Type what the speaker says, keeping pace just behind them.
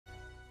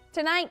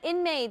Tonight,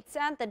 inmates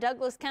at the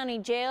Douglas County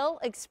Jail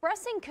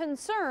expressing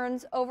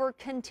concerns over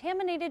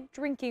contaminated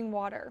drinking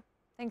water.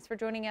 Thanks for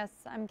joining us.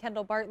 I'm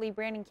Kendall Bartley.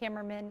 Brandon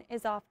Cameraman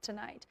is off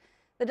tonight.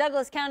 The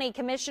Douglas County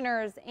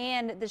Commissioners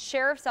and the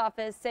Sheriff's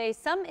Office say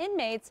some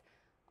inmates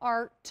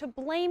are to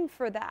blame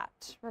for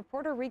that.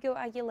 Reporter Rigo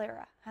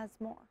Aguilera has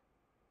more.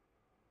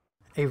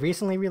 A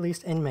recently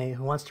released inmate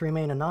who wants to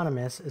remain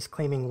anonymous is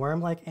claiming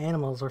worm-like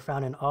animals were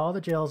found in all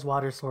the jail's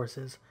water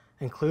sources,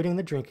 including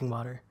the drinking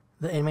water.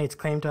 The inmates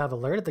claim to have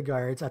alerted the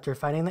guards after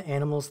finding the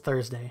animals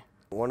Thursday.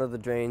 One of the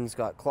drains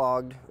got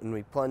clogged and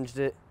we plunged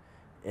it,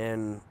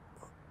 and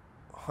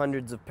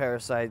hundreds of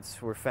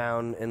parasites were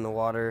found in the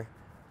water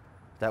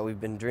that we've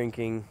been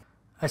drinking.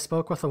 I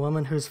spoke with a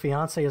woman whose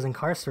fiance is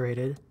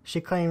incarcerated.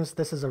 She claims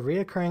this is a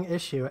reoccurring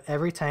issue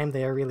every time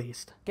they are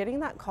released.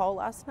 Getting that call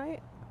last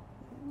night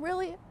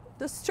really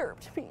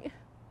disturbed me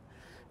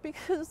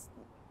because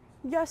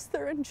yes,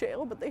 they're in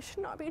jail, but they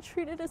should not be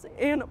treated as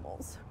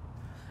animals.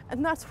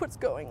 And that's what's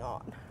going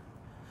on.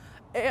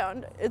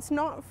 And it's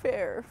not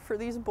fair for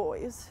these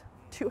boys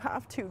to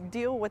have to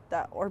deal with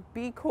that or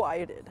be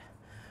quieted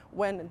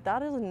when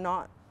that is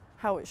not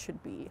how it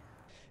should be.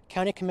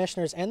 County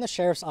commissioners and the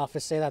sheriff's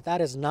office say that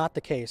that is not the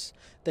case.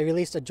 They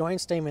released a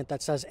joint statement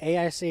that says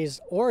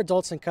AICs or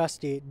adults in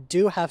custody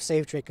do have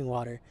safe drinking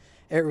water.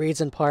 It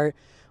reads in part,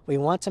 "We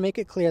want to make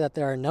it clear that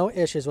there are no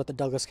issues with the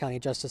Douglas County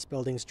Justice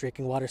Building's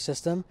drinking water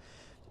system.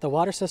 The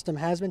water system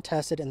has been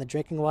tested and the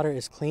drinking water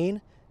is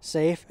clean,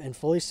 safe, and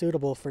fully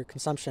suitable for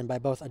consumption by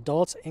both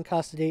adults in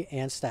custody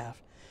and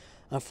staff."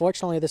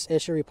 Unfortunately, this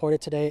issue reported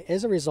today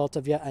is a result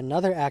of yet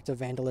another act of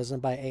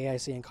vandalism by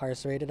AIC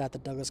incarcerated at the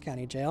Douglas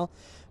County Jail,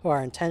 who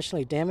are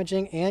intentionally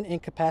damaging and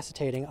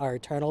incapacitating our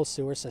internal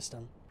sewer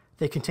system.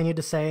 They continue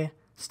to say,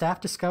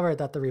 staff discovered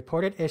that the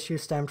reported issue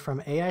stemmed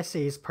from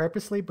AICs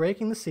purposely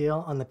breaking the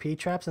seal on the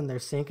P-traps in their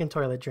sink and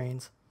toilet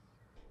drains.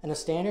 In a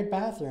standard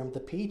bathroom, the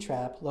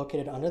P-trap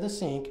located under the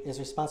sink is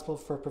responsible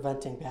for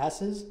preventing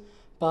gases,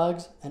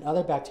 bugs, and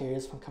other bacteria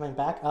from coming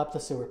back up the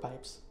sewer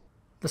pipes.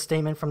 The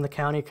statement from the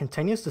county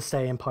continues to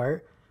say, in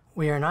part,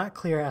 "We are not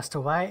clear as to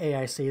why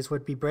AICs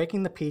would be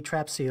breaking the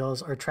P-trap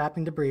seals or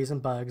trapping debris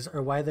and bugs,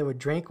 or why they would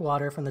drink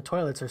water from the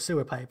toilets or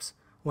sewer pipes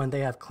when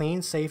they have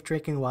clean, safe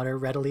drinking water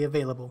readily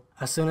available."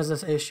 As soon as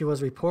this issue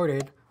was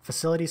reported,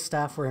 facility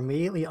staff were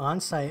immediately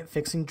on site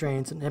fixing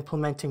drains and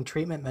implementing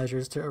treatment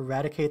measures to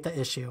eradicate the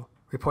issue.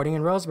 Reporting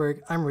in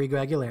Roseburg, I'm Rigo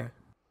Aguilera.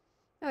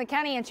 The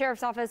county and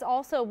sheriff's office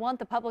also want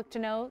the public to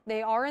know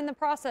they are in the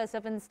process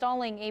of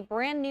installing a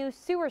brand new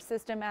sewer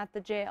system at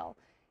the jail.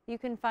 You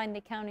can find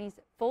the county's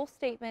full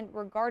statement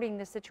regarding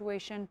the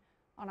situation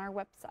on our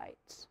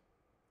website.